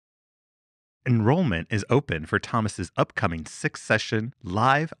Enrollment is open for Thomas's upcoming 6-session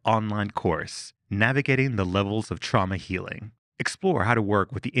live online course, Navigating the Levels of Trauma Healing. Explore how to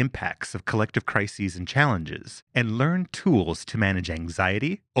work with the impacts of collective crises and challenges, and learn tools to manage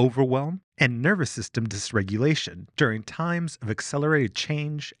anxiety, overwhelm, and nervous system dysregulation during times of accelerated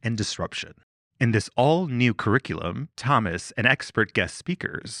change and disruption. In this all-new curriculum, Thomas and expert guest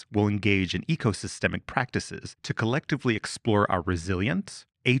speakers will engage in ecosystemic practices to collectively explore our resilience,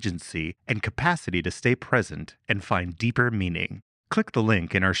 agency, and capacity to stay present and find deeper meaning. Click the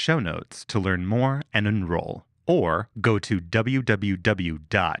link in our show notes to learn more and enroll, or go to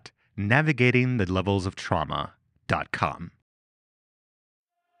www.navigatingthelevelsoftrauma.com.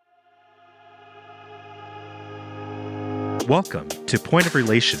 Welcome to Point of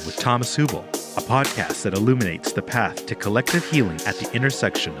Relation with Thomas Hübl, a podcast that illuminates the path to collective healing at the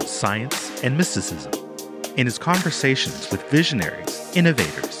intersection of science and mysticism. In his conversations with visionaries,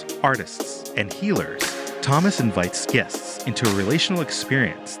 innovators, artists, and healers, Thomas invites guests into a relational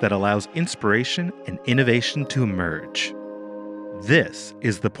experience that allows inspiration and innovation to emerge. This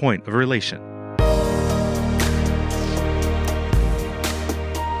is the Point of Relation.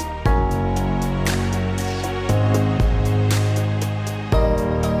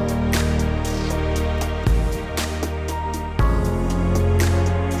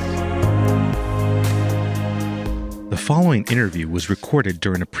 The following interview was recorded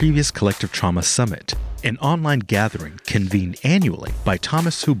during a previous Collective Trauma Summit, an online gathering convened annually by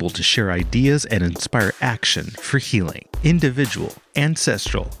Thomas Hübl to share ideas and inspire action for healing, individual,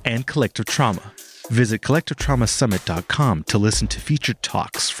 ancestral, and collective trauma. Visit collectivetraumasummit.com to listen to featured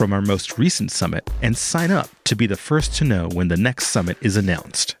talks from our most recent summit and sign up to be the first to know when the next summit is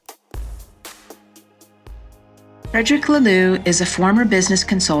announced. Frederic Laloux is a former business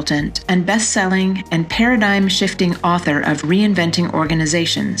consultant and best-selling and paradigm-shifting author of Reinventing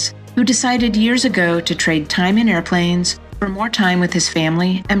Organizations, who decided years ago to trade time in airplanes for more time with his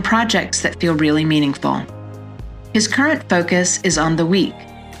family and projects that feel really meaningful. His current focus is on the week,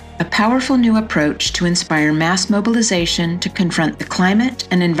 a powerful new approach to inspire mass mobilization to confront the climate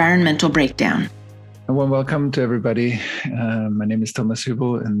and environmental breakdown. A warm welcome to everybody. My name is Thomas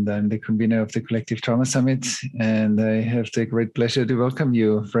Hübl, and I'm the convener of the Collective Trauma Summit. And I have the great pleasure to welcome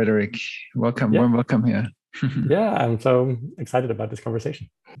you, Frederic. Welcome, warm welcome here. Yeah, I'm so excited about this conversation.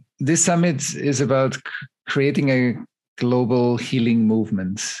 This summit is about creating a global healing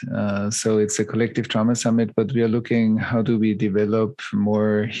movement. So it's a Collective Trauma Summit, but we are looking how do we develop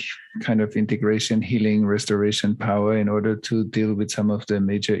more kind of integration, healing, restoration power in order to deal with some of the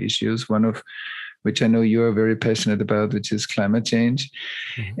major issues. One of which I know you are very passionate about, which is climate change.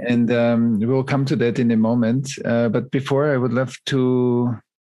 Mm-hmm. And we'll come to that in a moment. But before, I would love to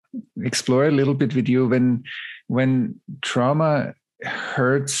explore a little bit with you when trauma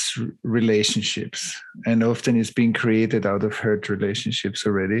hurts relationships, and often is being created out of hurt relationships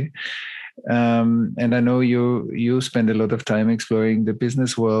already. And I know you spend a lot of time exploring the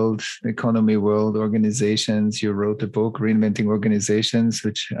business world, economy world, organizations. You wrote a book, Reinventing Organizations,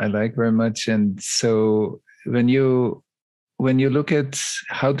 which I like very much. And so when you look at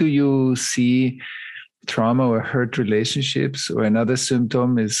how do you see trauma or hurt relationships, or another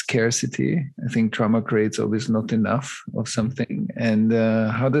symptom is scarcity. I think trauma creates always not enough of something. And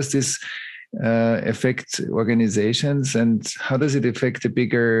how does this affect organizations, and how does it affect the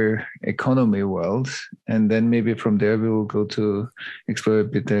bigger economy world? And then maybe from there we will go to explore a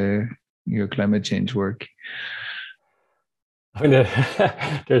bit your climate change work. I mean,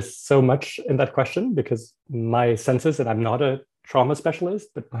 there's so much in that question, because my sense is, and I'm not a trauma specialist,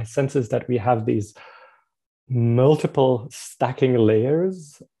 but my sense is that we have these multiple stacking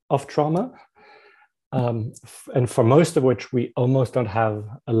layers of trauma. And for most of which we almost don't have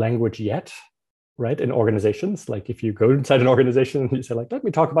a language yet, right? In organizations, like if you go inside an organization and you say, like, let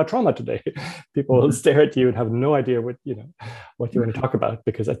me talk about trauma today, people will stare at you and have no idea what you want to talk about,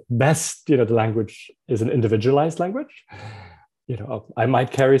 because at best, the language is an individualized language. I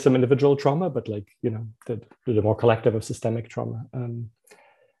might carry some individual trauma, but the more collective of systemic trauma.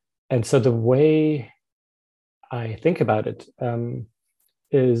 And so the way I think about it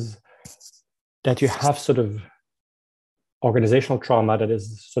is that you have sort of organizational trauma that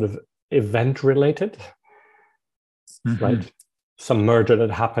is sort of event related, right? Some merger that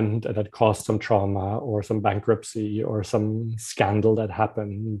happened and that caused some trauma, or some bankruptcy, or some scandal that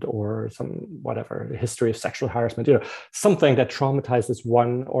happened, or some whatever, history of sexual harassment, something that traumatizes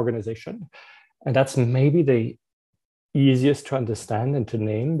one organization. And that's maybe the easiest to understand and to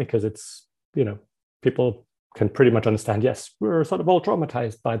name, because it's, people can pretty much understand, yes, we're sort of all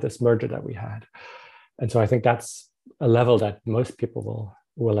traumatized by this merger that we had. And so I think that's a level that most people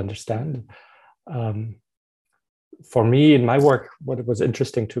will understand. For me, in my work, what was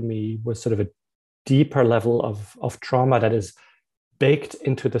interesting to me was sort of a deeper level of trauma that is baked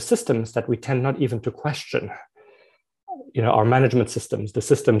into the systems that we tend not even to question. Our management systems, the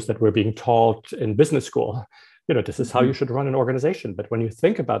systems that we're being taught in business school. This is how you should run an organization. But when you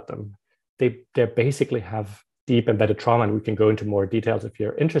think about them, they basically have deep embedded trauma, and we can go into more details if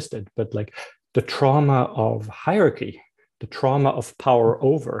you're interested. But like the trauma of hierarchy, the trauma of power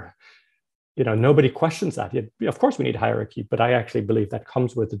over, nobody questions that. Of course, we need hierarchy, but I actually believe that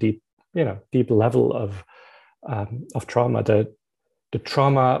comes with a deep level of trauma. The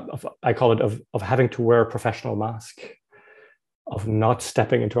trauma of, I call it, of having to wear a professional mask, of not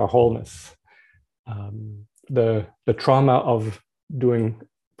stepping into our wholeness, the trauma of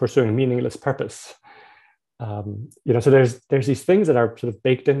pursuing a meaningless purpose. So there's these things that are sort of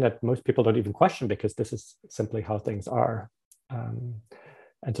baked in that most people don't even question, because this is simply how things are.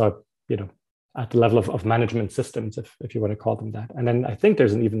 And so, at the level of management systems, if you want to call them that. And then I think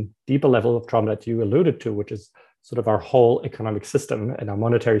there's an even deeper level of trauma that you alluded to, which is sort of our whole economic system and our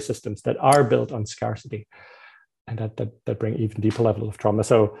monetary systems that are built on scarcity, and that bring even deeper level of trauma.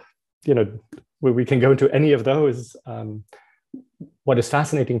 So, we can go into any of those. What is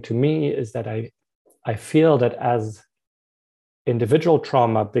fascinating to me is that I feel that as individual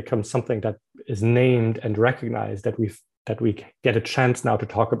trauma becomes something that is named and recognized, that we get a chance now to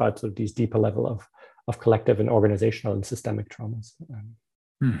talk about sort of these deeper level of collective and organizational and systemic traumas.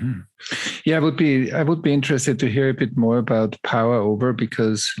 Yeah, I would be interested to hear a bit more about power over,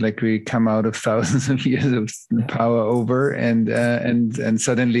 because like we come out of thousands of years of power over, and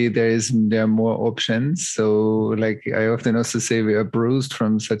suddenly there are more options. So like I often also say, we are bruised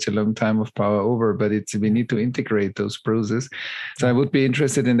from such a long time of power over, but we need to integrate those bruises. So I would be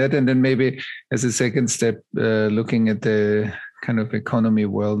interested in that, and then maybe as a second step, looking at the kind of economy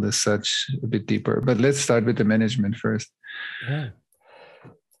world as such a bit deeper. But let's start with the management first.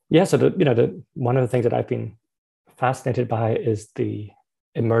 Yeah, so one of the things that I've been fascinated by is the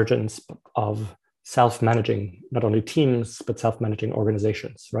emergence of self-managing, not only teams, but self-managing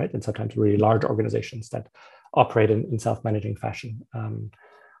organizations, right? And sometimes really large organizations that operate in self-managing fashion. One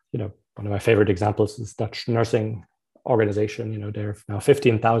of my favorite examples is Dutch nursing organization. There are now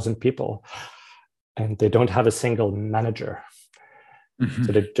 15,000 people, and they don't have a single manager. Mm-hmm.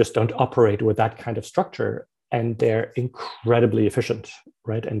 So they just don't operate with that kind of structure. And they're incredibly efficient,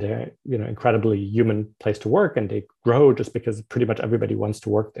 right? And they're, incredibly human place to work, and they grow just because pretty much everybody wants to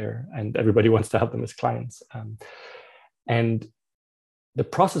work there, and everybody wants to have them as clients. And the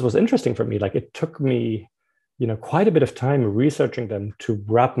process was interesting for me. Like it took me, quite a bit of time researching them to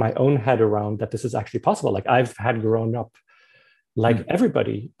wrap my own head around that this is actually possible. Like I've had grown up, like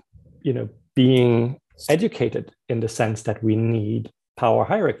everybody, being educated in the sense that we need power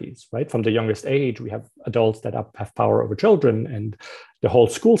hierarchies, right? From the youngest age, we have adults that have power over children, and the whole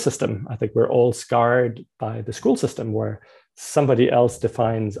school system. I think we're all scarred by the school system, where somebody else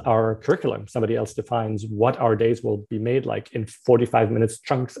defines our curriculum. Somebody else defines what our days will be made like in 45 minutes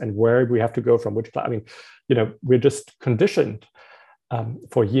chunks, and where we have to go from which class. I mean, we're just conditioned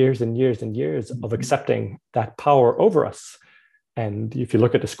for years and years and years of accepting that power over us. And if you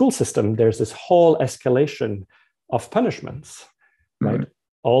look at the school system, there's this whole escalation of punishments, right?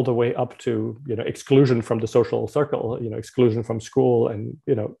 All the way up to, exclusion from the social circle, exclusion from school, and,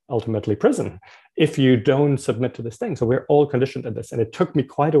 ultimately prison, if you don't submit to this thing. So we're all conditioned in this. And it took me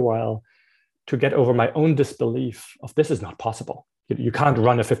quite a while to get over my own disbelief of this is not possible. You can't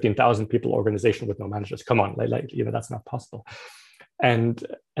run a 15,000 people organization with no managers. Come on, that's not possible. And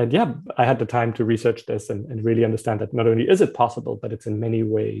yeah, I had the time to research this and really understand that not only is it possible, but it's in many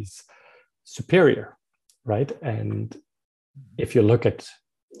ways superior, right? And if you look at,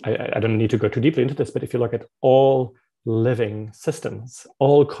 I don't need to go too deeply into this, but if you look at all living systems,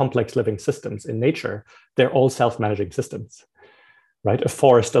 all complex living systems in nature, they're all self-managing systems, right? A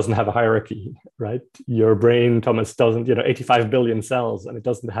forest doesn't have a hierarchy, right? Your brain, Thomas, doesn't, 85 billion cells, and it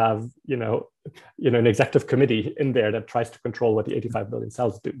doesn't have, an executive committee in there that tries to control what the 85 billion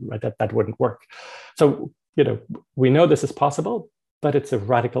cells do, right? That wouldn't work. So, we know this is possible, but it's a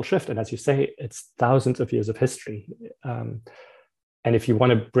radical shift. And as you say, it's thousands of years of history. And if you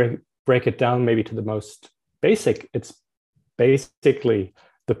want to break it down maybe to the most basic, it's basically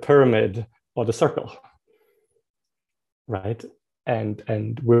the pyramid or the circle, right?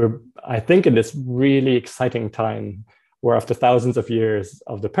 And we're, I think, in this really exciting time where after thousands of years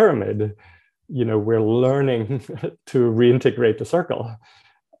of the pyramid, we're learning to reintegrate the circle,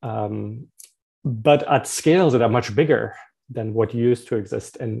 but at scales that are much bigger than what used to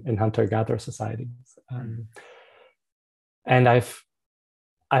exist in hunter-gatherer societies. And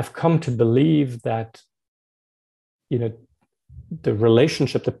I've come to believe that, the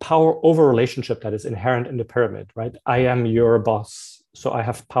relationship, the power over relationship that is inherent in the pyramid, right? I am your boss, so I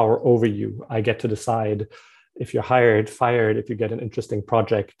have power over you. I get to decide if you're hired, fired, if you get an interesting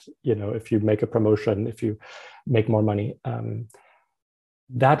project, if you make a promotion, if you make more money.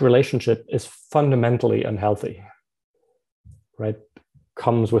 That relationship is fundamentally unhealthy, right?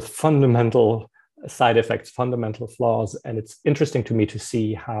 Comes with fundamental side effects, fundamental flaws. And it's interesting to me to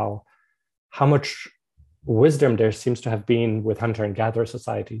see how much wisdom there seems to have been with hunter and gatherer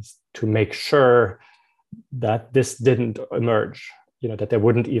societies to make sure that this didn't emerge, that there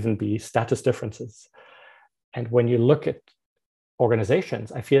wouldn't even be status differences. And when you look at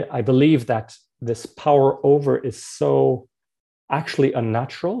organizations, I believe that this power over is so actually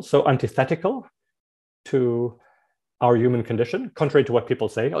unnatural, so antithetical to our human condition, contrary to what people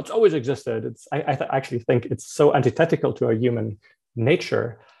say. Oh, it's always existed. I actually think it's so antithetical to our human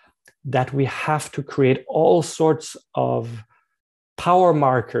nature that we have to create all sorts of power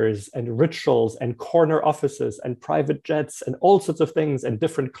markers and rituals and corner offices and private jets and all sorts of things and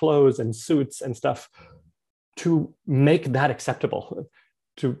different clothes and suits and stuff to make that acceptable,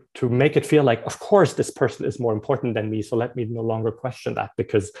 to make it feel like, of course, this person is more important than me, so let me no longer question that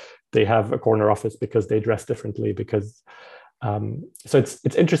because they have a corner office, because they dress differently, because so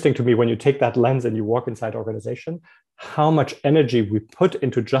it's interesting to me when you take that lens and you walk inside organization, how much energy we put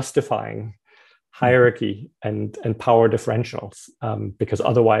into justifying hierarchy and power differentials, because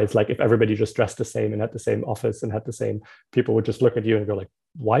otherwise, like if everybody just dressed the same and had the same office and had the same, people would just look at you and go like,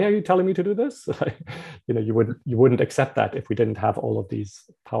 why are you telling me to do this? You wouldn't accept that if we didn't have all of these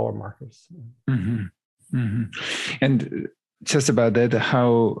power markers. Mm-hmm. Mm-hmm. And just about that,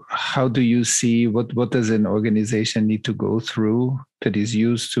 how do you see what does an organization need to go through that is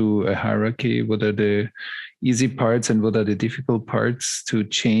used to a hierarchy? What are the easy parts and what are the difficult parts to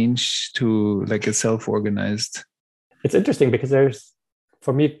change to like a self-organized? It's interesting because there's,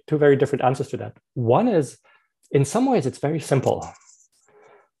 for me, two very different answers to that. One is, in some ways, it's very simple.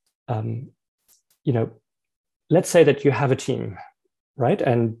 Let's say that you have a team, right?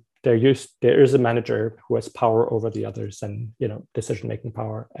 And there is a manager who has power over the others and, decision-making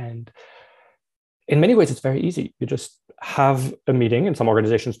power. And in many ways, it's very easy. You just have a meeting, and some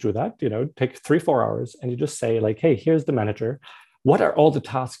organizations do that, take 3-4 hours, and you just say like, hey, here's the manager. What are all the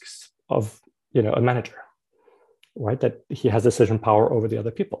tasks of, a manager, right? That he has decision power over the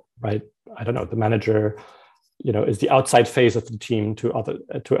other people, right? I don't know, the manager, is the outside phase of the team to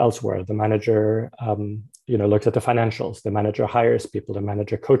elsewhere. The manager, looks at the financials. The manager hires people. The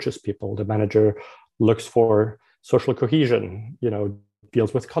manager coaches people. The manager looks for social cohesion,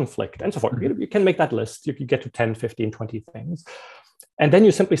 deals with conflict and so forth. You can make that list. You can get to 10, 15, 20 things. And then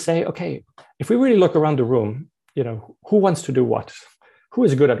you simply say, okay, if we really look around the room, who wants to do what? Who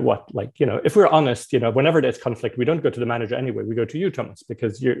is good at what? Like, if we're honest, whenever there's conflict, we don't go to the manager anyway. We go to you, Thomas,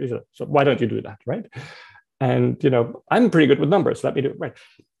 because so why don't you do that, right? And, I'm pretty good with numbers. Let me do it, right?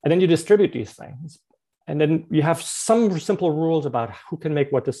 And then you distribute these things. And then you have some simple rules about who can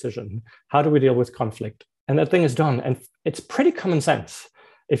make what decision. How do we deal with conflict? And that thing is done. And it's pretty common sense.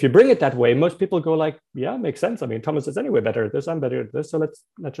 If you bring it that way, most people go like, yeah, makes sense. I mean, Thomas is anyway better at this. I'm better at this. So let's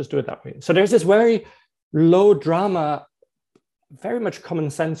just do it that way. So there's this very low drama, very much common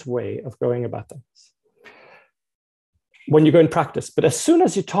sense way of going about things when you go in practice. But as soon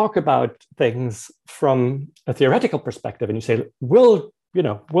as you talk about things from a theoretical perspective and you say, we'll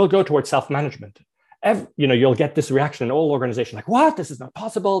go towards self-management, you'll get this reaction in all organizations, like, what? This is not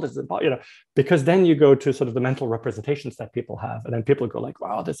possible. This is, because then you go to sort of the mental representations that people have. And then people go like,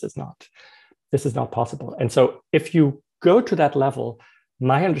 wow, this is not possible. And so if you go to that level,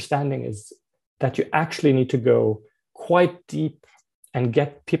 my understanding is that you actually need to go quite deep and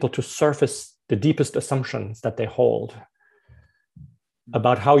get people to surface the deepest assumptions that they hold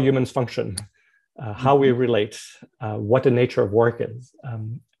about how humans function, how we relate, what the nature of work is.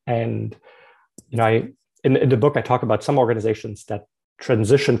 And in the book, I talk about some organizations that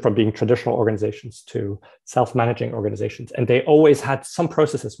transition from being traditional organizations to self-managing organizations. And they always had some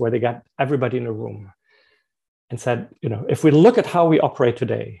processes where they got everybody in a room and said, if we look at how we operate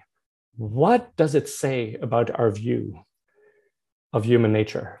today, what does it say about our view of human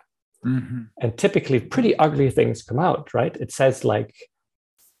nature? Mm-hmm. And typically pretty ugly things come out, right? It says like,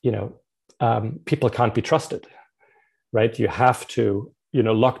 people can't be trusted, right? You have to,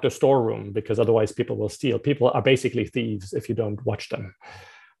 lock the storeroom because otherwise people will steal. People are basically thieves if you don't watch them,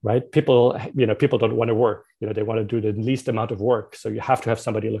 right? People don't want to work. They want to do the least amount of work. So you have to have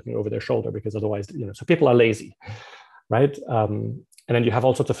somebody looking over their shoulder because otherwise, so people are lazy, right? And then you have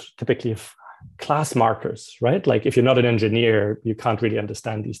all sorts of typically class markers, right? Like if you're not an engineer, you can't really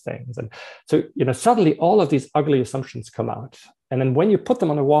understand these things. And so, suddenly all of these ugly assumptions come out. And then when you put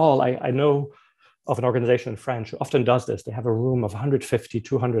them on a wall, I know of an organization in France who often does this. They have a room of 150,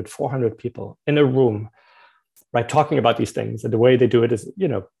 200, 400 people in a room, right, talking about these things. And the way they do it is,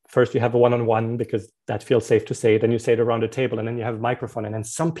 first you have a one-on-one because that feels safe to say it. Then you say it around a table, and then you have a microphone, and then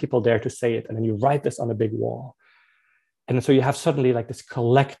some people dare to say it. And then you write this on a big wall. And so you have suddenly like this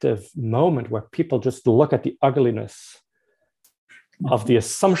collective moment where people just look at the ugliness of the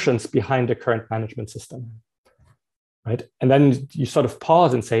assumptions behind the current management system, right? And then you sort of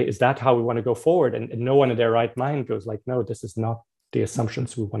pause and say, is that how we want to go forward? And no one in their right mind goes like, no, this is not the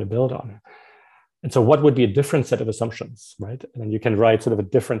assumptions we want to build on. And so what would be a different set of assumptions, right? And then you can write sort of a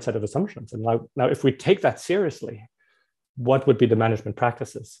different set of assumptions. And now if we take that seriously, what would be the management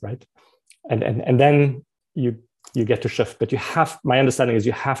practices, right? And then you get to shift. But my understanding is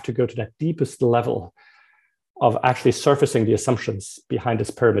you have to go to that deepest level of actually surfacing the assumptions behind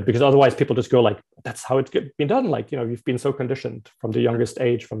this pyramid, because otherwise people just go like, that's how it's been done. Like, you've been so conditioned from the youngest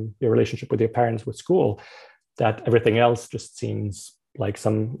age, from your relationship with your parents, with school, that everything else just seems like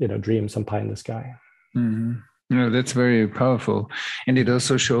some, dream, some pie in the sky. Mm-hmm. That's very powerful. And it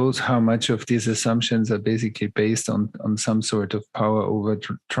also shows how much of these assumptions are basically based on some sort of power over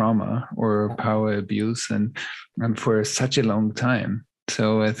trauma or power abuse and for such a long time.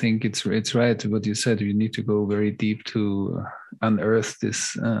 So I think it's right what you said. You need to go very deep to unearth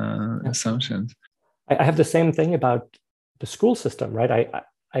these assumptions. I have the same thing about the school system, right?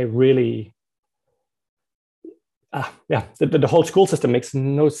 I really... the whole school system makes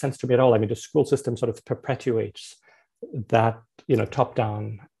no sense to me at all. I mean, the school system sort of perpetuates that,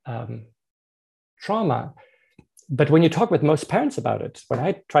 top-down trauma. But when you talk with most parents about it, when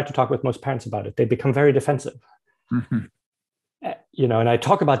I try to talk with most parents about it, they become very defensive. Mm-hmm. And I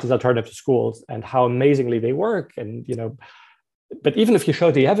talk about these alternative schools and how amazingly they work. And, but even if you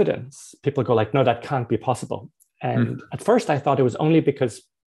show the evidence, people go like, no, that can't be possible. And at first I thought it was only because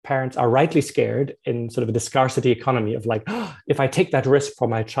parents are rightly scared in sort of the scarcity economy of like, oh, if I take that risk for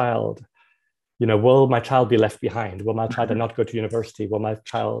my child, will my child be left behind? Will my child not go to university? Will my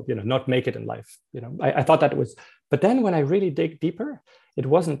child, not make it in life? I thought that it was, but then when I really dig deeper, it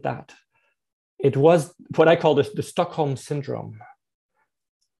wasn't that. It was what I call the Stockholm syndrome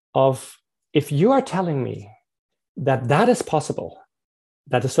of, if you are telling me that is possible,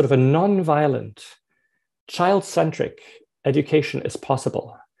 that is sort of a non-violent, child-centric education is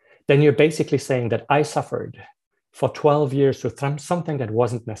possible, then you're basically saying that I suffered for 12 years with something that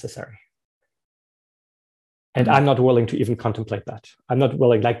wasn't necessary. And I'm not willing to even contemplate that. I'm not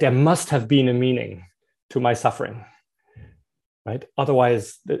willing, like there must have been a meaning to my suffering, right?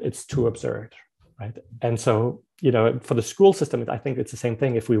 Otherwise, it's too absurd, right? And so, for the school system, I think it's the same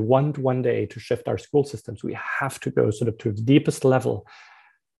thing. If we want one day to shift our school systems, we have to go sort of to the deepest level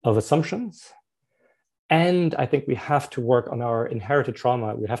of assumptions. And I think we have to work on our inherited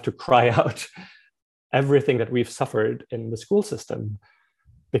trauma. We have to cry out everything that we've suffered in the school system,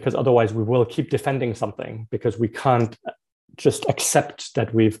 because otherwise we will keep defending something, because we can't just accept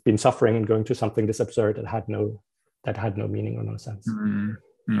that we've been suffering and going to something this absurd that had no meaning or no sense.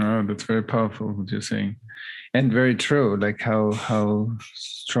 No, that's very powerful what you're saying, and very true. Like how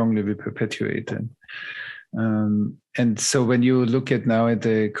strongly we perpetuate it. And so when you look at now at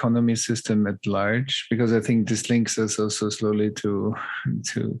the economy system at large, because I think this links us also slowly to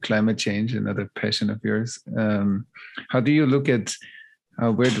climate change, another passion of yours. How do you look at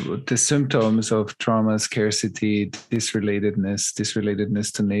where the symptoms of trauma, scarcity,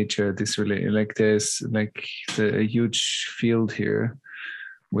 disrelatedness to nature, there's like a huge field here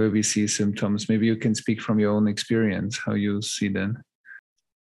where we see symptoms. Maybe you can speak from your own experience, how you see them.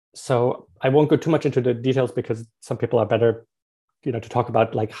 So I won't go too much into the details because some people are better, to talk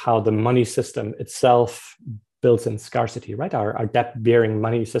about like how the money system itself builds in scarcity, right? Our debt-bearing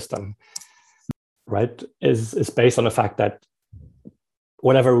money system, right, is based on the fact that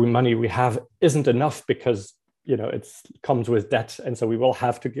whatever money we have isn't enough because, it comes with debt. And so we will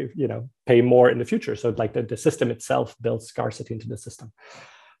have to pay more in the future. So like the system itself builds scarcity into the system.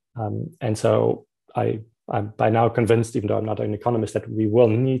 And so I'm by now convinced, even though I'm not an economist, that we will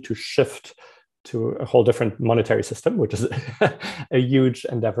need to shift to a whole different monetary system, which is a huge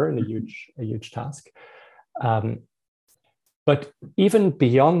endeavor and a huge task. But even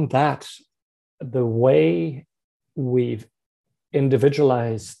beyond that, the way we've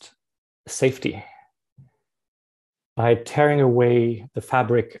individualized safety by tearing away the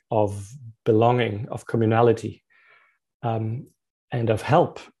fabric of belonging, of communality, and of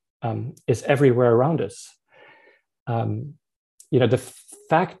help is everywhere around us. The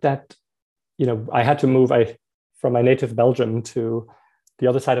fact that, I had to move from my native Belgium to the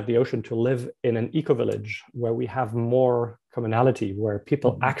other side of the ocean to live in an eco-village where we have more commonality, where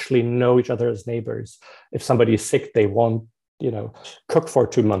people actually know each other as neighbors. If somebody is sick, they won't, cook for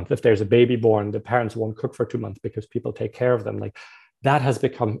 2 months. If there's a baby born, the parents won't cook for 2 months because people take care of them. Like, that has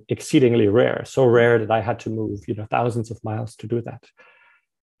become exceedingly rare, so rare that I had to move, thousands of miles to do that.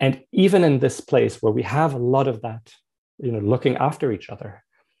 And even in this place where we have a lot of that, looking after each other,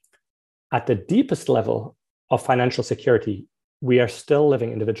 at the deepest level of financial security, we are still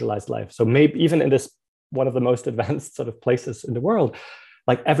living individualized life. So maybe even in this, one of the most advanced sort of places in the world,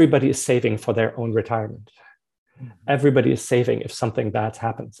 like, everybody is saving for their own retirement. Everybody is saving if something bad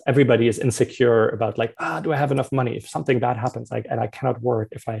happens. Everybody is insecure about, like, do I have enough money? If something bad happens, and I cannot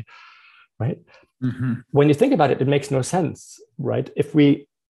work, right? When you think about it, it makes no sense, right? If we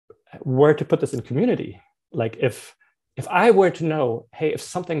were to put this in community, like, if I were to know, hey, if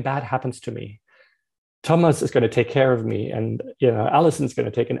something bad happens to me, Thomas is going to take care of me, and Allison's going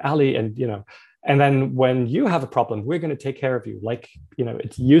to take an Ali, and and then when you have a problem, we're going to take care of you. Like,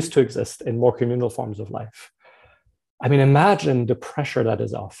 it used to exist in more communal forms of life. I mean, imagine the pressure that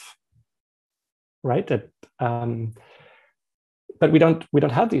is off, right? But we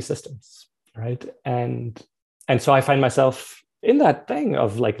don't have these systems, right? And so I find myself in that thing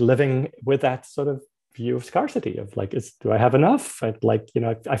of, like, living with that sort of view of scarcity of, like, do I have enough? I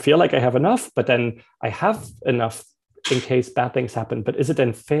feel like I have enough, but then I have enough in case bad things happen. But is it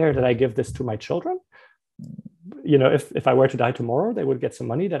then fair that I give this to my children? If I were to die tomorrow, they would get some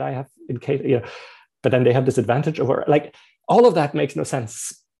money that I have in case, but then they have this advantage over, like, all of that makes no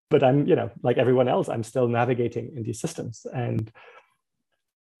sense. But I'm, like everyone else, I'm still navigating in these systems. And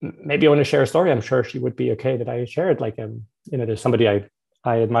maybe I want to share a story. I'm sure she would be okay that I share it. Like, there's somebody I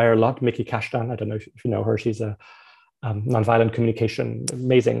admire a lot, Mickey Kashtan. I don't know if you know her. She's a nonviolent communication,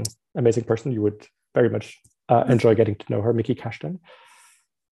 amazing person. You would very much enjoy getting to know her, Mickey Kashtan.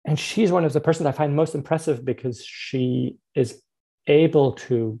 And she's one of the persons I find most impressive because she is able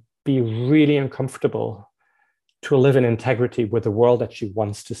to be really uncomfortable to live in integrity with the world that she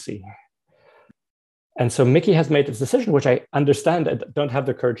wants to see. And so Mickey has made this decision, which I understand and don't have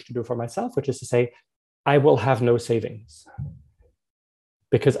the courage to do for myself, which is to say, I will have no savings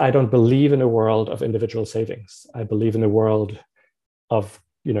because I don't believe in a world of individual savings. I believe in a world of,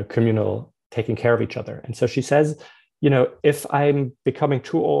 communal taking care of each other. And so she says, if I'm becoming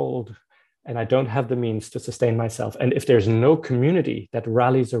too old and I don't have the means to sustain myself, and if there's no community that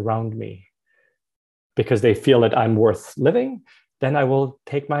rallies around me because they feel that I'm worth living, then I will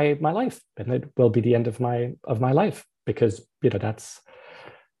take my life, and it will be the end of my life, because that's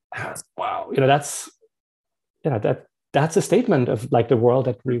wow, that's a statement of, like, the world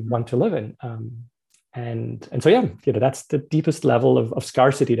that we want to live in, and so that's the deepest level of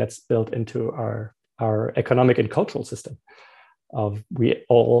scarcity that's built into our economic and cultural system. Of we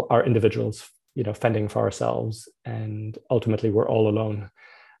all are individuals, fending for ourselves, and ultimately we're all alone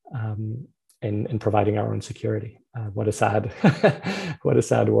in providing our own security. What a sad, what a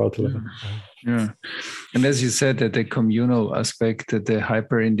sad world to live in. Yeah, and as you said, that the communal aspect, that the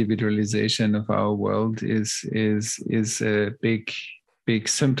hyper individualization of our world is a big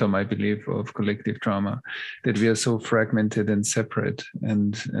symptom, I believe, of collective trauma, that we are so fragmented and separate,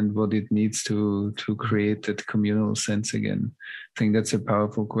 and what it needs to create that communal sense again. I think that's a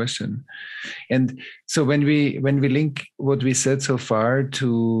powerful question. And so when we link what we said so far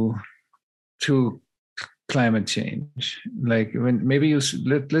to climate change, like, when maybe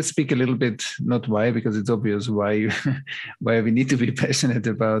let's speak a little bit, not why, because it's obvious why we need to be passionate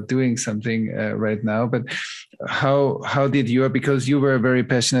about doing something right now, but how did you, because you were very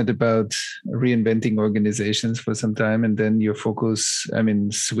passionate about reinventing organizations for some time, and then your focus,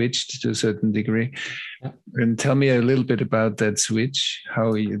 switched to a certain degree. Yeah. And tell me a little bit about that switch,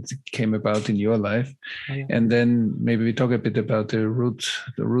 how it came about in your life. Yeah. And then maybe we talk a bit about the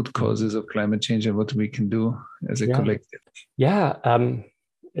root causes of climate change and what we can do as a collective. Yeah,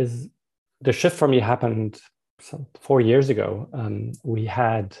 is the shift for me happened 4 years ago. We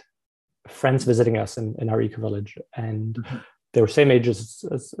had friends visiting us in our eco-village, and they were same age as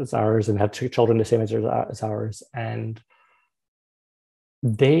ours, and had 2 children the same age as ours. And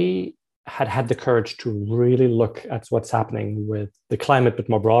they had the courage to really look at what's happening with the climate, but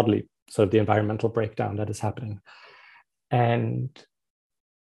more broadly, sort of the environmental breakdown that is happening. And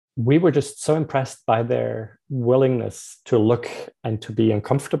we were just so impressed by their willingness to look and to be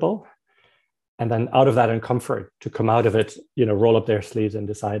uncomfortable. And then out of that uncomfort, to come out of it, roll up their sleeves and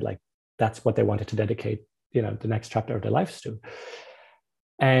decide, like, that's what they wanted to dedicate, the next chapter of their lives to.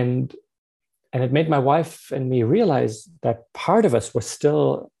 And it made my wife and me realize that part of us was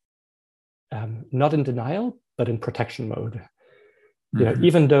still not in denial, but in protection mode. You know,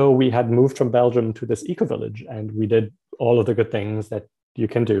 even though we had moved from Belgium to this eco-village and we did all of the good things that you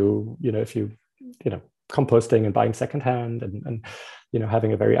can do, you know, if you know, composting and buying secondhand and you know,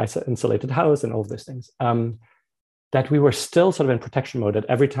 having a very insulated house and all of those things, that we were still sort of in protection mode. That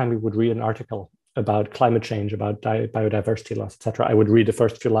every time we would read an article about climate change, about biodiversity loss, etc., I would read the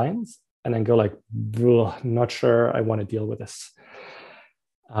first few lines and then go like, not sure I want to deal with this.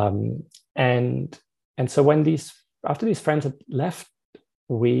 And so after these friends had left,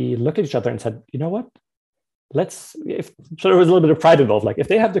 we looked at each other and said, you know what? So there was a little bit of pride involved. Like if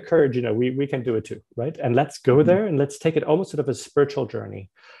they have the courage, you know, we can do it too, right? And let's go there and let's take it almost sort of a spiritual journey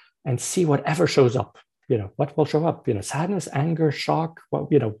and see whatever shows up. You know, what will show up? You know, sadness, anger, shock. Well,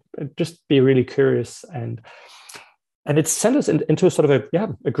 you know, just be really curious. And it sent us into sort of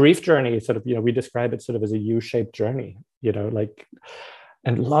a grief journey. Sort of, you know, we describe it sort of as a U-shaped journey. You know, like,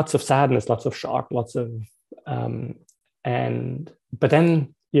 and lots of sadness, lots of shock, lots of but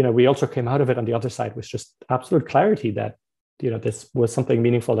then, you know, we also came out of it on the other side with just absolute clarity that, you know, this was something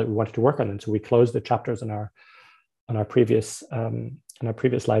meaningful that we wanted to work on. And so we closed the chapters on our previous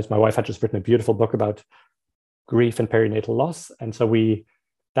lives. My wife had just written a beautiful book about grief and perinatal loss. And so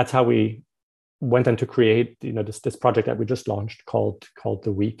that's how we went on to create, you know, this project that we just launched called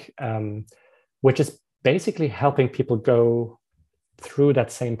The Week, which is basically helping people go through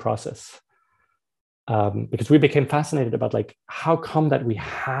that same process. Because we became fascinated about like, how come that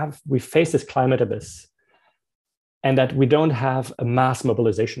we face this climate abyss and that we don't have a mass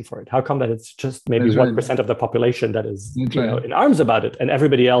mobilization for it? How come that it's just maybe 1% of the population that is you know, in arms about it and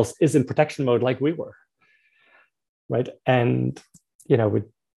everybody else is in protection mode like we were, right? And, you know,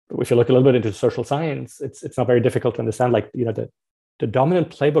 if you look a little bit into social science, it's not very difficult to understand, like, you know, the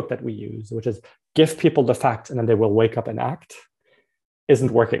dominant playbook that we use, which is give people the facts and then they will wake up and act,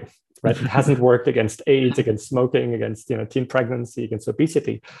 isn't working. Right? It hasn't worked against AIDS, against smoking, against, you know, teen pregnancy, against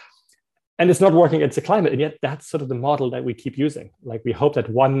obesity. And it's not working against the climate. And yet that's sort of the model that we keep using. Like we hope that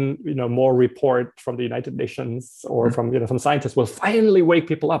one, you know, more report from the United Nations or from, you know, some scientists will finally wake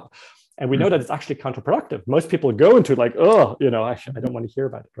people up. And we know that it's actually counterproductive. Most people go into like, oh, you know, I don't want to hear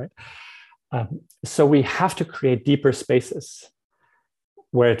about it, right? So we have to create deeper spaces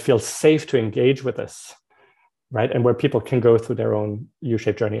where it feels safe to engage with us, right? And where people can go through their own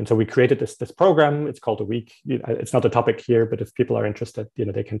U-shaped journey. And so we created this program. It's called The Week. You know, it's not a topic here, but if people are interested, you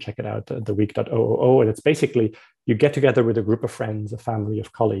know, they can check it out, theweek.oo. And it's basically, you get together with a group of friends, a family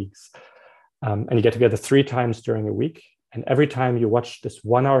of colleagues, and you get together 3 times during a week. And every time you watch this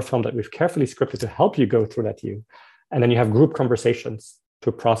 1-hour film that we've carefully scripted to help you go through that and then you have group conversations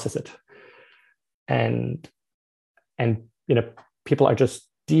to process it. And you know, people are just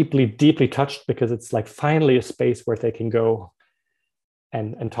deeply, deeply touched because it's like finally a space where they can go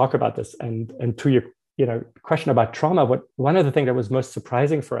and talk about this. And to your, you know, question about trauma, one of the things that was most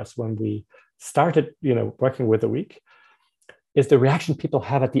surprising for us when we started, you know, working with The Week is the reaction people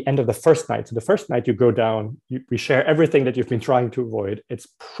have at the end of the first night. So the first night you go down, we share everything that you've been trying to avoid. It's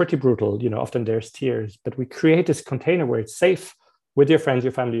pretty brutal, you know, often there's tears, but we create this container where it's safe with your friends,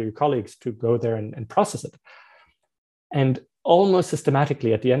 your family, your colleagues to go there and process it. And almost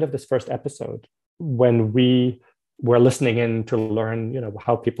systematically at the end of this first episode, when we were listening in to learn, you know,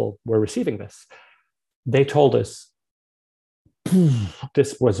 how people were receiving this, they told us,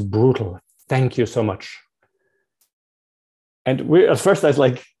 this was brutal. Thank you so much. And at first I was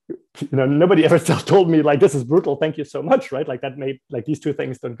like, you know, nobody ever told me like, this is brutal. Thank you so much, right? Like that made, like these two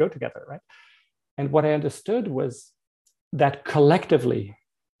things don't go together, right? And what I understood was that collectively,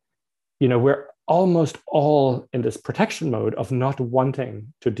 you know, we're almost all in this protection mode of not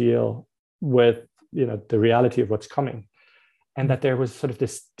wanting to deal with, you know, the reality of what's coming. And that there was sort of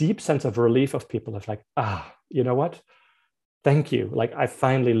this deep sense of relief of people of like, you know what? Thank you. Like I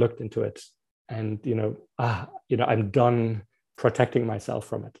finally looked into it and, you know, I'm done protecting myself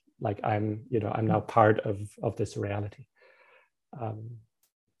from it. Like I'm now part of this reality.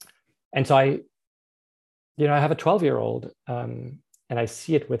 And so I have a 12-year-old, and I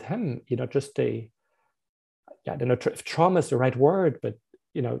see it with him, you know, just I don't know if trauma is the right word, but,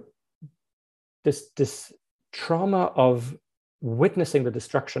 you know, this trauma of witnessing the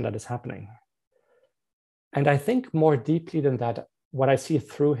destruction that is happening. And I think more deeply than that, what I see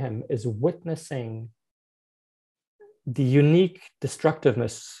through him is witnessing the unique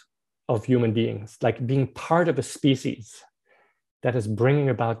destructiveness of human beings, like being part of a species that is bringing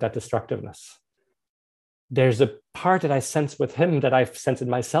about that destructiveness. There's a part that I sense with him that I've sensed in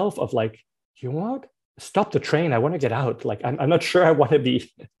myself of like, you know what? Stop the train. I want to get out. Like, I'm not sure I want to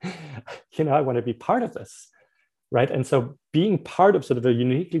be, you know, I want to be part of this. right? And so being part of sort of a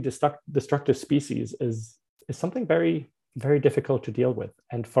uniquely destructive species is something very, very difficult to deal with.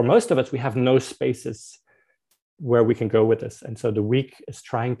 And for most of us, we have no spaces where we can go with this. And so the week is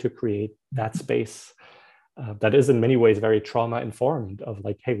trying to create that space that is in many ways very trauma informed, of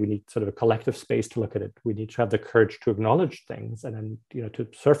like, hey, we need sort of a collective space to look at it. We need to have the courage to acknowledge things, and then, to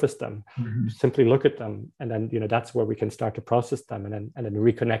surface them, simply look at them. And then, that's where we can start to process them, and then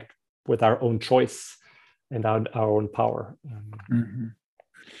reconnect with our own choice and our own power.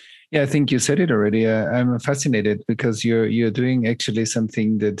 Yeah, I think you said it already. I'm fascinated because you're doing actually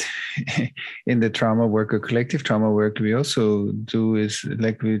something that in the trauma work or collective trauma work we also do, is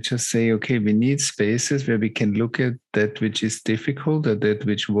like we just say, okay, we need spaces where we can look at that which is difficult, or that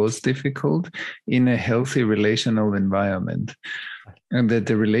which was difficult, in a healthy relational environment. And that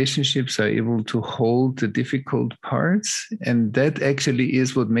the relationships are able to hold the difficult parts. And that actually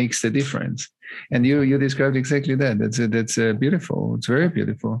is what makes the difference. And you described exactly that. That's beautiful. It's very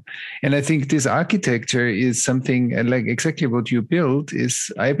beautiful. And I think this architecture is something like exactly what you built is,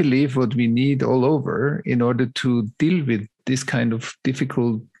 I believe, what we need all over in order to deal with this kind of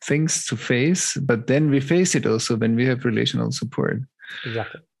difficult things to face. But then we face it also when we have relational support.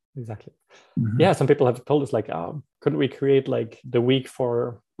 Exactly. Yeah, some people have told us like, oh, couldn't we create like the week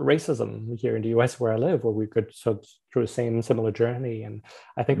for racism here in the US where I live, where we could sort through the same similar journey? And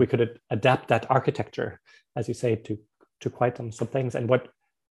I think we could adapt that architecture, as you say, to quite some things. And what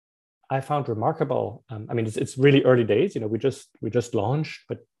I found remarkable, I mean, it's really early days. We just launched,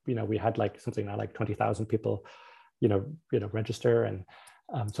 but we had like something like 20,000 people, register, and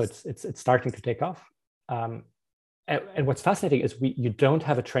so it's starting to take off. And what's fascinating is you don't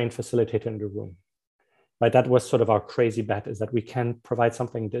have a trained facilitator in the room, right? That was sort of our crazy bet, is that we can provide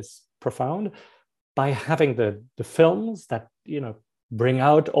something this profound by having the films that, bring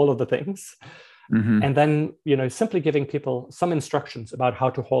out all of the things. And then, simply giving people some instructions about how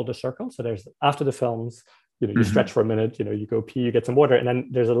to hold a circle. So there's, after the films, you stretch for a minute, you go pee, you get some water, and then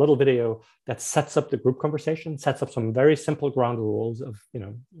there's a little video that sets up the group conversation, sets up some very simple ground rules of,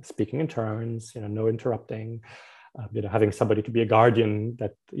 speaking in turns, no interrupting, having somebody to be a guardian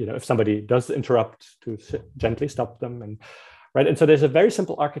that, if somebody does interrupt, to gently stop them. And right. And so there's a very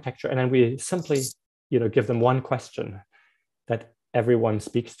simple architecture. And then we simply, give them one question that everyone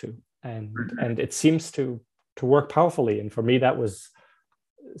speaks to. And it seems to work powerfully. And for me, that was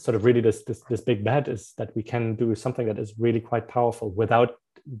sort of really this big bet, is that we can do something that is really quite powerful without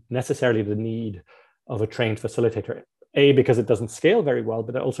necessarily the need of a trained facilitator. A, because it doesn't scale very well,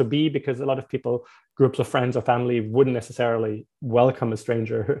 but also B, because a lot of people, groups of friends or family, wouldn't necessarily welcome a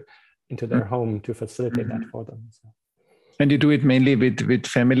stranger into their home to facilitate that for them. So. And you do it mainly with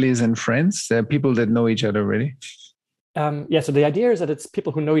families and friends, people that know each other already? Yeah, so the idea is that it's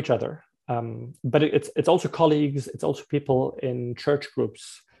people who know each other, but it's also colleagues, it's also people in church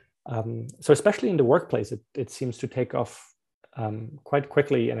groups. So especially in the workplace, it seems to take off quite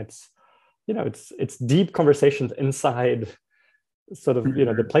quickly, and it's deep conversations inside sort of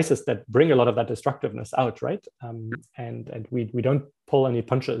the places that bring a lot of that destructiveness out, right? And we don't pull any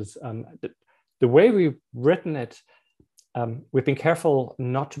punches. The way we've written it, we've been careful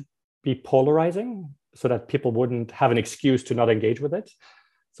not to be polarizing, so that people wouldn't have an excuse to not engage with it.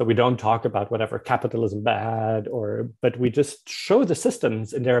 So we don't talk about whatever capitalism bad, but we just show the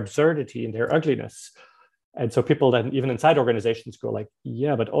systems in their absurdity and their ugliness. And so people then, even inside organizations, go like,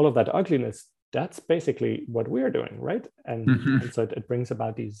 yeah, but all of that ugliness, that's basically what we're doing, right? And so it brings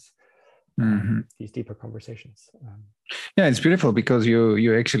about these deeper conversations. Yeah, it's beautiful because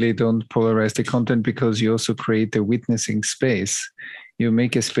you actually don't polarize the content, because you also create a witnessing space. You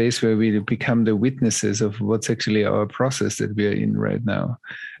make a space where we become the witnesses of what's actually our process that we are in right now.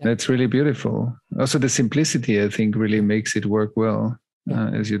 Yeah. That's really beautiful. Also, the simplicity, I think, really makes it work well,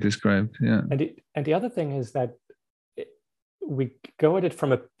 as you described. Yeah. And the other thing is that we go at it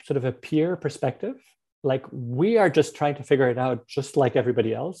from a sort of a peer perspective. Like, we are just trying to figure it out just like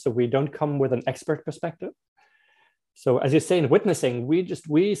everybody else. So we don't come with an expert perspective. So as you say, in witnessing,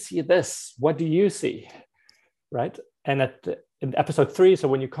 we see this. What do you see? Right? And in episode 3, so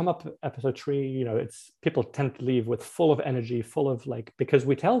when you come up episode 3, it's people tend to leave with full of energy, full of because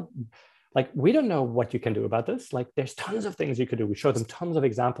we tell, we don't know what you can do about this. There's tons of things you could do. We show them tons of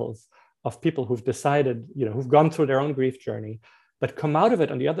examples of people who've decided, who've gone through their own grief journey, but come out of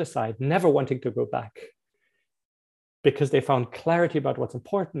it on the other side, never wanting to go back, because they found clarity about what's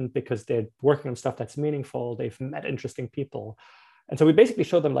important, because they're working on stuff that's meaningful, they've met interesting people. And so we basically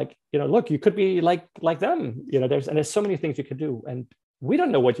show them look, you could be like them, there's so many things you could do. And we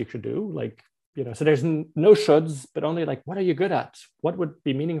don't know what you could do. So there's no shoulds, but only what are you good at? What would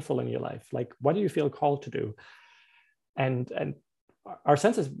be meaningful in your life? What do you feel called to do? And our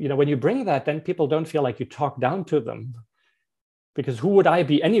sense is, when you bring that, then people don't feel like you talk down to them, because who would I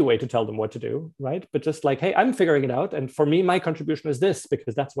be anyway to tell them what to do, right? But just like, hey, I'm figuring it out, and for me, my contribution is this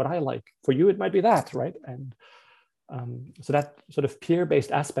because that's what I like. For you, it might be that, right? And so that sort of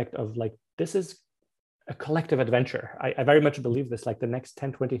peer-based aspect of like, this is a collective adventure. I very much believe this, like the next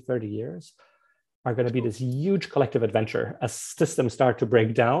 10, 20, 30 years are going to be this huge collective adventure as systems start to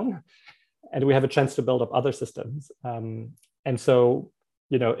break down and we have a chance to build up other systems. And so,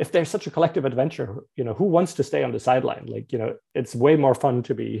 if there's such a collective adventure, who wants to stay on the sideline? Like, it's way more fun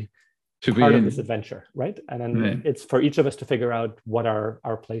to be part of this adventure, right? And then it's for each of us to figure out what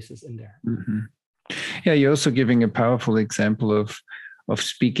our place is in there. Mm-hmm. Yeah, you're also giving a powerful example of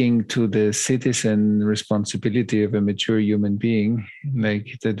speaking to the citizen responsibility of a mature human being, like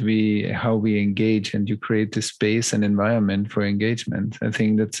how we engage, and you create the space and environment for engagement. I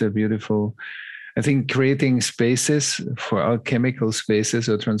think that's I think creating spaces for alchemical spaces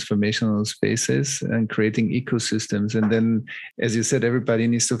or transformational spaces and creating ecosystems. And then, as you said, everybody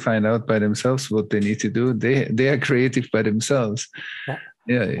needs to find out by themselves what they need to do. They are creative by themselves.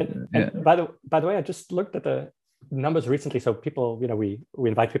 Yeah. And by the way, I just looked at the numbers recently. So people, we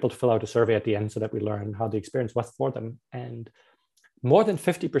invite people to fill out a survey at the end so that we learn how the experience was for them. And more than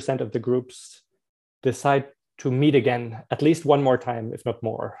 50% of the groups decide to meet again at least one more time, if not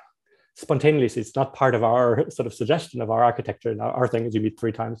more. Spontaneously. It's not part of our sort of suggestion of our architecture. Now, our thing is you meet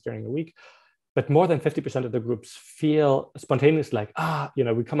 3 times during the week, but more than 50% of the groups feel spontaneously like,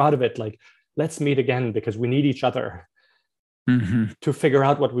 we come out of it like, let's meet again because we need each other to figure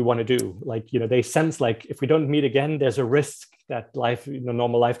out what we want to do. Like, they sense like, if we don't meet again, there's a risk that life,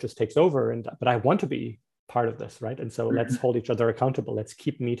 normal life just takes over. But I want to be part of this, right? And so let's hold each other accountable. Let's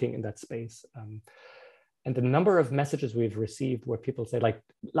keep meeting in that space. And the number of messages we've received where people say, like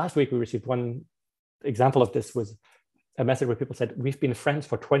last week, we received one example of this was a message where people said, we've been friends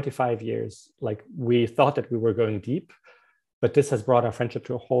for 25 years. Like we thought that we were going deep, but this has brought our friendship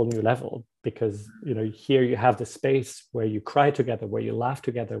to a whole new level because, here you have the space where you cry together, where you laugh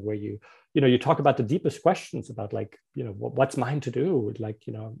together, where you talk about the deepest questions about like, what's mine to do? Like,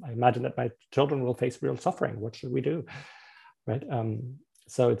 I imagine that my children will face real suffering. What should we do? Right.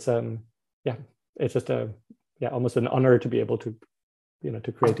 So it's, it's just almost an honor to be able to,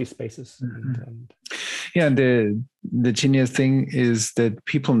 to create these spaces. And the genius thing is that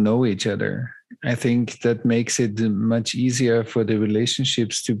people know each other. I think that makes it much easier for the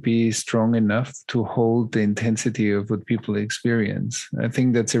relationships to be strong enough to hold the intensity of what people experience. I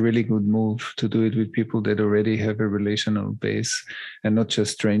think that's a really good move to do it with people that already have a relational base and not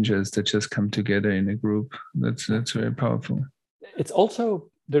just strangers that just come together in a group. That's very powerful. It's also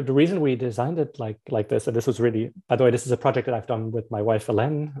the reason we designed it like this, and this was really, by the way, this is a project that I've done with my wife,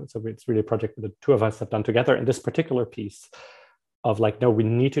 Hélène. So it's really a project that the two of us have done together. And this particular piece of like, no, we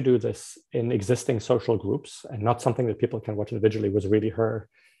need to do this in existing social groups and not something that people can watch individually was really her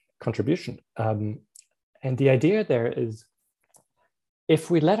contribution. And the idea there is, if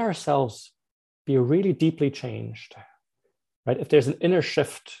we let ourselves be really deeply changed, right? If there's an inner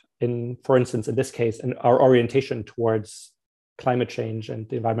shift in, for instance, in this case, in our orientation towards climate change and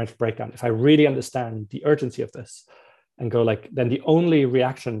the environmental breakdown, if I really understand the urgency of this and go like, then the only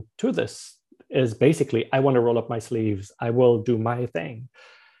reaction to this is basically, I want to roll up my sleeves. I will do my thing.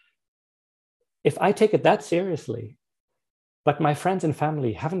 If I take it that seriously, but my friends and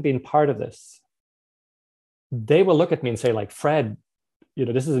family haven't been part of this, they will look at me and say like, Fred,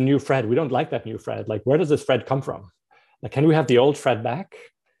 this is a new Fred. We don't like that new Fred. Like, where does this Fred come from? Like, can we have the old Fred back?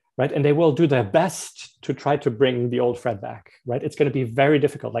 Right? And they will do their best to try to bring the old Fred back, right? It's going to be very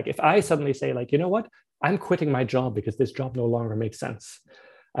difficult. Like if I suddenly say like, you know what, I'm quitting my job because this job no longer makes sense.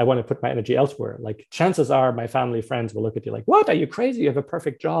 I want to put my energy elsewhere. Like chances are my family, friends will look at you like, what, are you crazy? You have a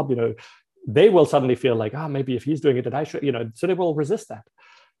perfect job. They will suddenly feel like, maybe if he's doing it, that I should, so they will resist that.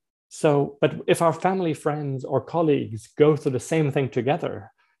 So, but if our family, friends, or colleagues go through the same thing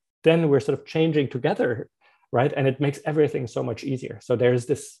together, then we're sort of changing together, right? And it makes everything so much easier. So there's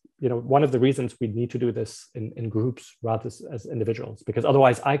this, one of the reasons we need to do this in groups rather as individuals, because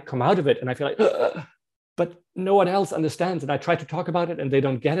otherwise I come out of it and I feel like, ugh, but no one else understands. And I try to talk about it and they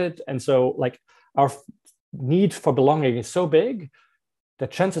don't get it. And so like our need for belonging is so big that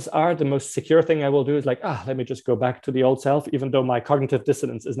chances are the most secure thing I will do is like, let me just go back to the old self, even though my cognitive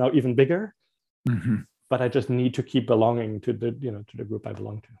dissonance is now even bigger. Mm-hmm. But I just need to keep belonging to the, to the group I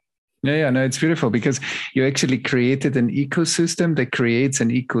belong to. Yeah, no, it's beautiful because you actually created an ecosystem that creates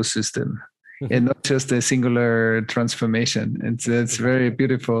an ecosystem. and not just a singular transformation. It's very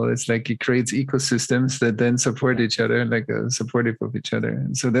beautiful. It's like it creates ecosystems that then support each other, like supportive of each other.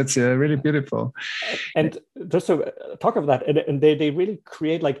 And so that's really beautiful. And just to talk about that, and they really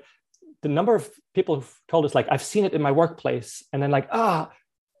create like the number of people who've told us like, I've seen it in my workplace, and then like, I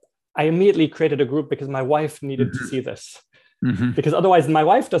immediately created a group because my wife needed to see this. Because otherwise my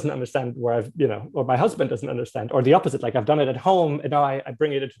wife doesn't understand where I've, or my husband doesn't understand, or the opposite. Like I've done it at home and now I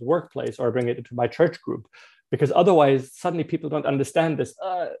bring it into the workplace, or I bring it into my church group, because otherwise suddenly people don't understand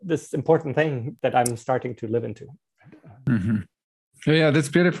this important thing that I'm starting to live into. Yeah, that's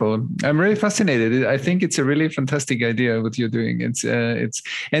beautiful. I'm really fascinated. I think it's a really fantastic idea what you're doing.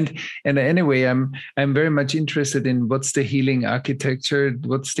 And anyway, I'm very much interested in what's the healing architecture.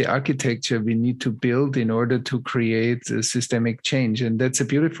 What's the architecture we need to build in order to create a systemic change? And that's a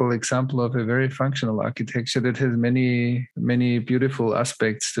beautiful example of a very functional architecture that has many, many beautiful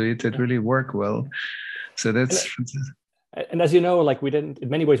aspects to it that really work well. So that's fantastic. And as you know, like in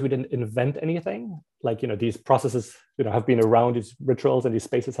many ways, we didn't invent anything. Like, these processes, have been around, these rituals and these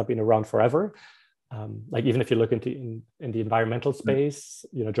spaces have been around forever. Like even if you look in the environmental space,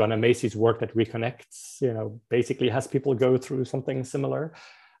 Joanna Macy's work that reconnects, basically has people go through something similar.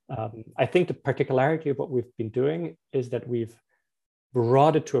 I think the particularity of what we've been doing is that we've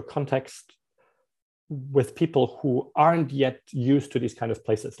brought it to a context with people who aren't yet used to these kind of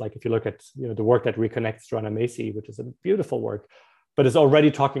places. Like if you look at the work that reconnects Joanna Macy, which is a beautiful work, but is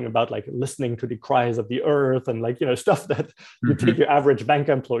already talking about like listening to the cries of the earth and like stuff that you take your average bank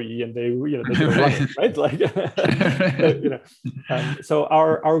employee and they do right, like so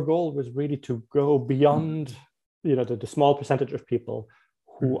our goal was really to go beyond the small percentage of people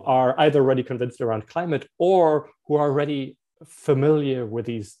who are either already convinced around climate or who are already familiar with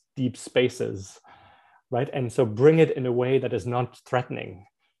these deep spaces. Right. And so bring it in a way that is not threatening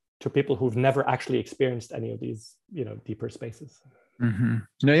to people who've never actually experienced any of these, deeper spaces.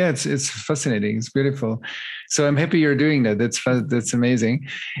 No, yeah, it's fascinating. It's beautiful. So I'm happy you're doing that. That's amazing.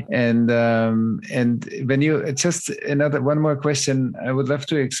 And when you just one more question, I would love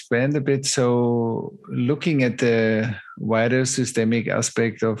to expand a bit. So looking at the wider systemic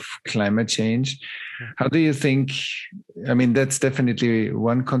aspect of climate change, how do you think? I mean, that's definitely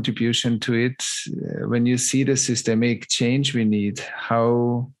one contribution to it. When you see the systemic change we need,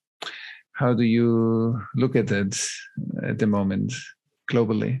 how do you look at that at the moment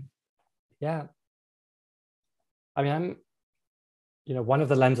globally? Yeah. I mean, one of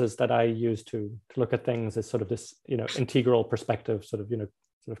the lenses that I use to look at things is sort of this, integral perspective, sort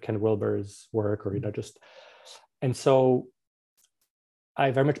of Ken Wilber's work, or, and so I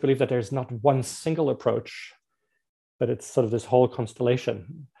very much believe that there's not one single approach, but it's sort of this whole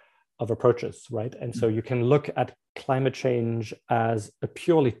constellation of approaches, right? And so you can look at climate change as a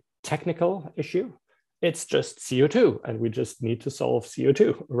purely technical issue. It's just CO2, and we just need to solve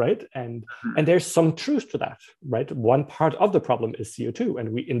CO2, right? And there's some truth to that, right? One part of the problem is CO2,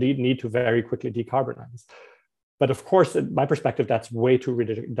 and we indeed need to very quickly decarbonize. But of course, in my perspective, that's way too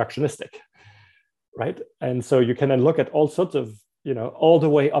reductionistic, right? And so you can then look at all sorts of, all the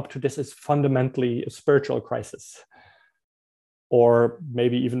way up to this is fundamentally a spiritual crisis, or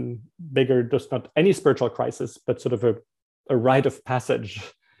maybe even bigger, just not any spiritual crisis, but sort of a rite of passage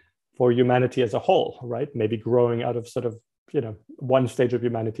for humanity as a whole, right? Maybe growing out of sort of, one stage of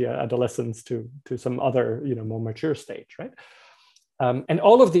humanity, adolescence, to some other, more mature stage, right? And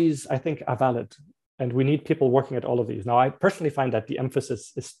all of these, I think, are valid. And we need people working at all of these. Now, I personally find that the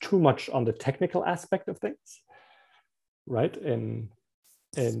emphasis is too much on the technical aspect of things, right? In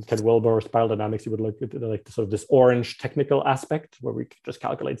Ken Wilber or spiral dynamics, you would look at like sort of this orange technical aspect where we just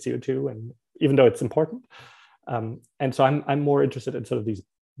calculate CO2, and even though it's important. And so I'm more interested in sort of these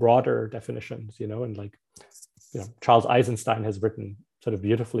broader definitions, and like, Charles Eisenstein has written sort of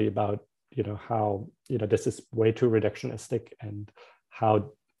beautifully about, how, this is way too reductionistic, and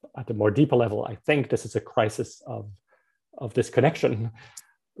how at a more deeper level, I think this is a crisis of disconnection,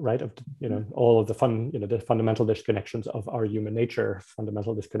 right? Of, all of the the fundamental disconnections of our human nature,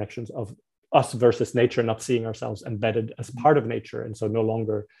 fundamental disconnections of us versus nature, not seeing ourselves embedded as part of nature. And so no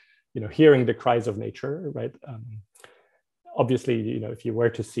longer, hearing the cries of nature, right? Obviously, if you were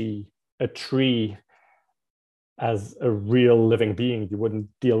to see a tree as a real living being, you wouldn't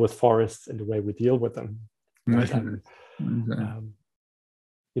deal with forests in the way we deal with them. Right?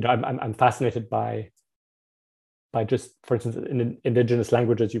 I'm fascinated by just, for instance, in indigenous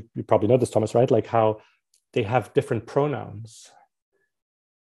languages, you probably know this, Thomas, right? Like how they have different pronouns,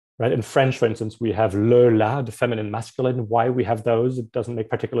 right? In French, for instance, we have le, la, the feminine, masculine. Why we have those, it doesn't make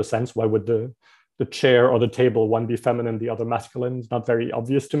particular sense. Why would the chair or the table, one be feminine, the other masculine? It's not very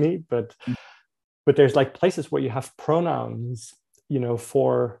obvious to me, but but there's like places where you have pronouns,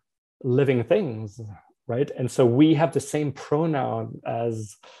 for living things, right? And so we have the same pronoun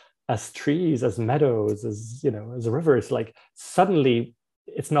as trees, as meadows, as rivers. Like suddenly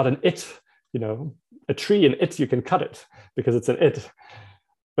it's not an it, a tree and it, you can cut it because it's an it.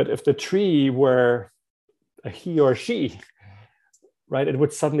 But if the tree were a he or she, right, it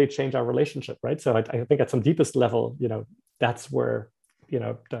would suddenly change our relationship, right? So I think at some deepest level, that's where,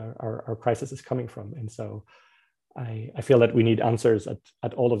 our crisis is coming from. And so I feel that we need answers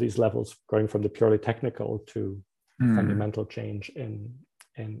at all of these levels, going from the purely technical to fundamental change in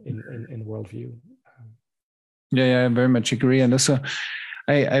worldview. Yeah, I very much agree. And also,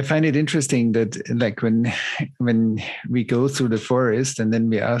 I find it interesting that like when we go through the forest and then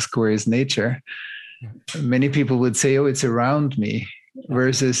we ask where is nature, many people would say, oh, it's around me,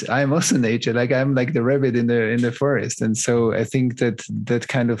 versus I'm also nature, like I'm like the rabbit in the forest. And so I think that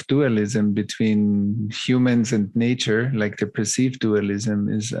kind of dualism between humans and nature, like the perceived dualism,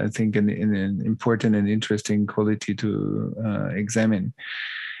 is I think an important and interesting quality to examine.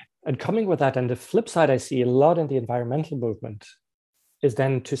 And coming with that, and the flip side I see a lot in the environmental movement is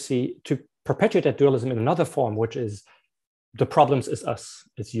then to perpetuate that dualism in another form, which is the problems is us,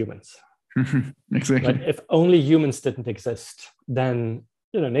 it's humans. Exactly. Right? If only humans didn't exist, then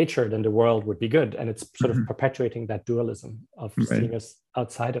nature, then the world would be good. And it's sort of perpetuating that dualism of seeing us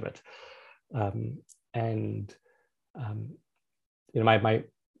outside of it. My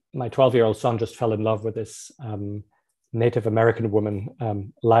 12-year-old son just fell in love with this Native American woman,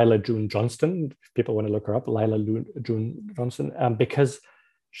 Lila June Johnston. If people want to look her up, Lila June Johnston, because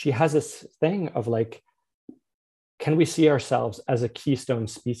she has this thing of like, can we see ourselves as a keystone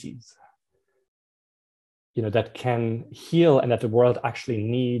species? That can heal and that the world actually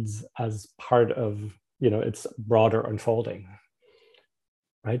needs as part of, its broader unfolding,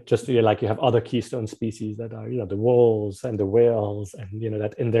 right? Just like you have other keystone species that are, the wolves and the whales, and,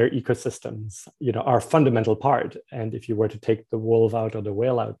 that in their ecosystems, are a fundamental part. And if you were to take the wolf out or the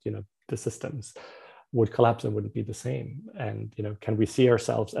whale out, the systems would collapse and wouldn't be the same. And, can we see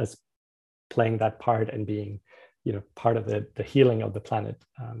ourselves as playing that part and being, part of the healing of the planet?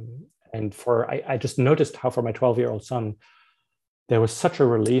 And I just noticed how for my 12-year-old son, there was such a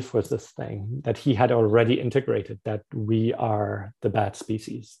relief with this thing that he had already integrated that we are the bad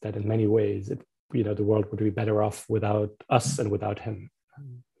species, that in many ways, the world would be better off without us and without him.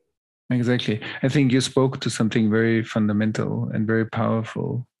 Exactly. I think you spoke to something very fundamental and very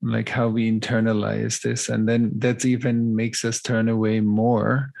powerful, like how we internalize this. And then that even makes us turn away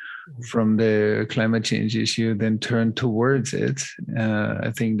more from the climate change issue than turn towards it.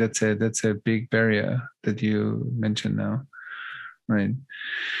 I think that's a big barrier that you mentioned now. Right.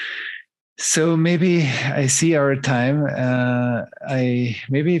 So maybe I see our time.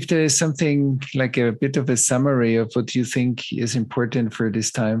 Maybe if there is something like a bit of a summary of what you think is important for this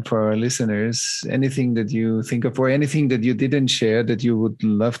time for our listeners, anything that you think of or anything that you didn't share that you would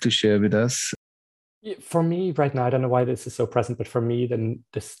love to share with us. For me right now, I don't know why this is so present, but for me,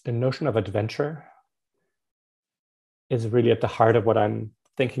 the notion of adventure is really at the heart of what I'm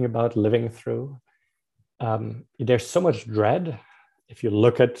thinking about living through. There's so much dread. If you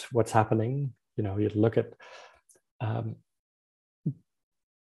look at what's happening, you look at,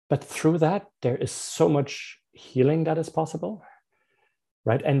 but through that, there is so much healing that is possible,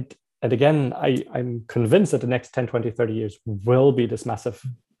 right? And again, I'm convinced that the next 10, 20, 30 years will be this massive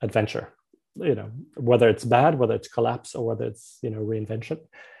adventure, whether it's bad, whether it's collapse, or whether it's, reinvention.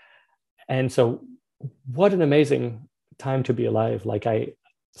 And so what an amazing time to be alive. Like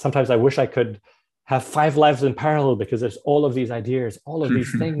sometimes I wish I could have 5 lives in parallel, because there's all of these ideas, all of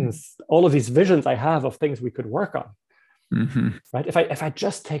these things, all of these visions I have of things we could work on, right? If I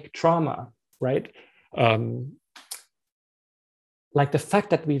just take trauma, right? Like the fact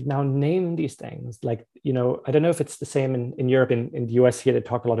that we've now named these things, like, I don't know if it's the same in Europe. In the US here, they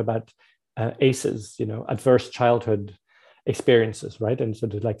talk a lot about ACEs, adverse childhood experiences, right? And so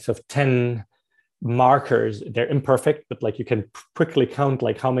there's like sort of 10 markers. They're imperfect, but like you can quickly count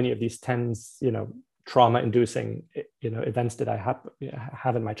like how many of these 10s, trauma-inducing, events did I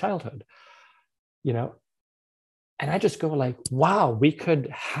have in my childhood, and I just go like, wow, we could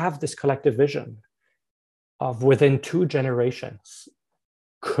have this collective vision of within 2 generations,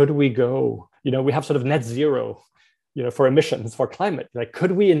 could we go, we have sort of net zero, for emissions, for climate. Like,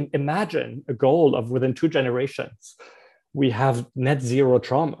 could we imagine a goal of within 2 generations, we have net zero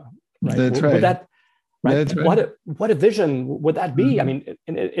trauma, right? That's right. Would that, right? That's right. What a vision would that be? I mean,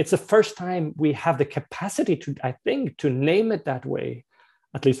 it's the first time we have the capacity to, I think, to name it that way,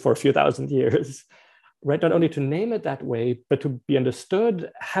 at least for a few thousand years. right? Not only to name it that way, but to be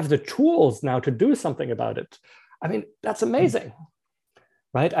understood, have the tools now to do something about it. I mean, that's amazing,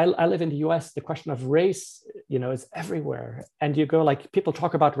 right? I live in the US. The question of race, is everywhere. And you go like, people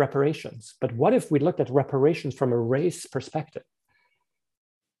talk about reparations, but what if we looked at reparations from a race perspective?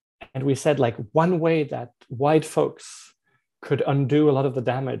 And we said like one way that white folks could undo a lot of the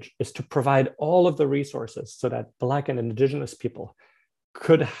damage is to provide all of the resources so that Black and Indigenous people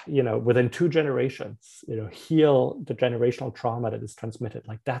could, within 2 generations, heal the generational trauma that is transmitted.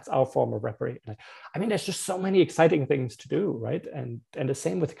 Like that's our form of reparation. I mean, there's just so many exciting things to do, right? And the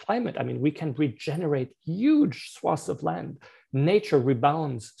same with climate. I mean, we can regenerate huge swaths of land. Nature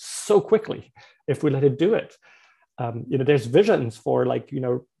rebounds so quickly if we let it do it. There's visions for like,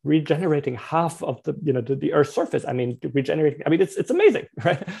 regenerating half of the Earth's surface. I mean, regenerating, I mean, it's amazing,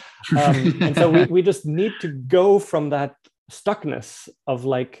 right? And so we just need to go from that stuckness of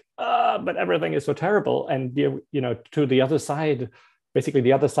like, but everything is so terrible, and to the other side, basically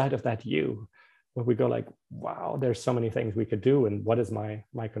the other side of that where we go like, wow, there's so many things we could do, and what is my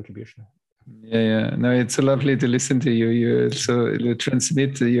contribution? Yeah. No, it's so lovely to listen to you. You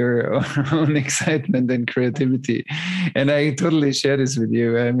transmit your own excitement and creativity. And I totally share this with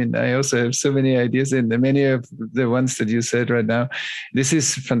you. I mean, I also have so many ideas, and many of the ones that you said right now. This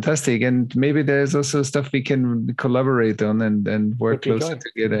is fantastic. And maybe there's also stuff we can collaborate on and work closer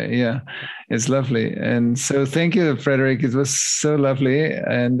together. Yeah, it's lovely. And so thank you, Frederic. It was so lovely.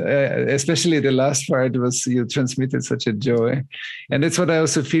 And especially the last part was, you transmitted such a joy. And that's what I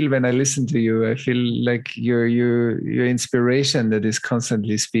also feel when I listen to you. I feel like your inspiration that is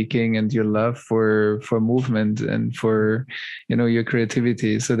constantly speaking, and your love for movement and for your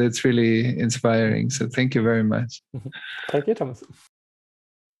creativity. So that's really inspiring. So thank you very much. Thank you, Thomas.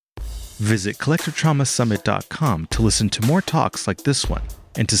 Visit CollectiveTraumaSummit.com to listen to more talks like this one,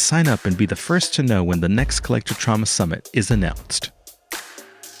 and to sign up and be the first to know when the next Collective Trauma Summit is announced.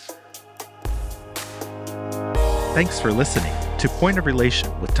 Thanks for listening to Point of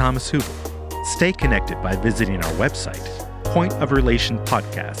Relation with Thomas Hübl. Stay connected by visiting our website,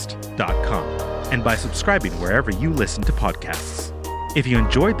 pointofrelationpodcast.com, and by subscribing wherever you listen to podcasts. If you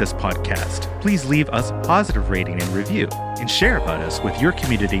enjoyed this podcast, please leave us a positive rating and review, and share about us with your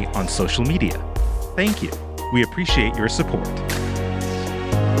community on social media. Thank you. We appreciate your support.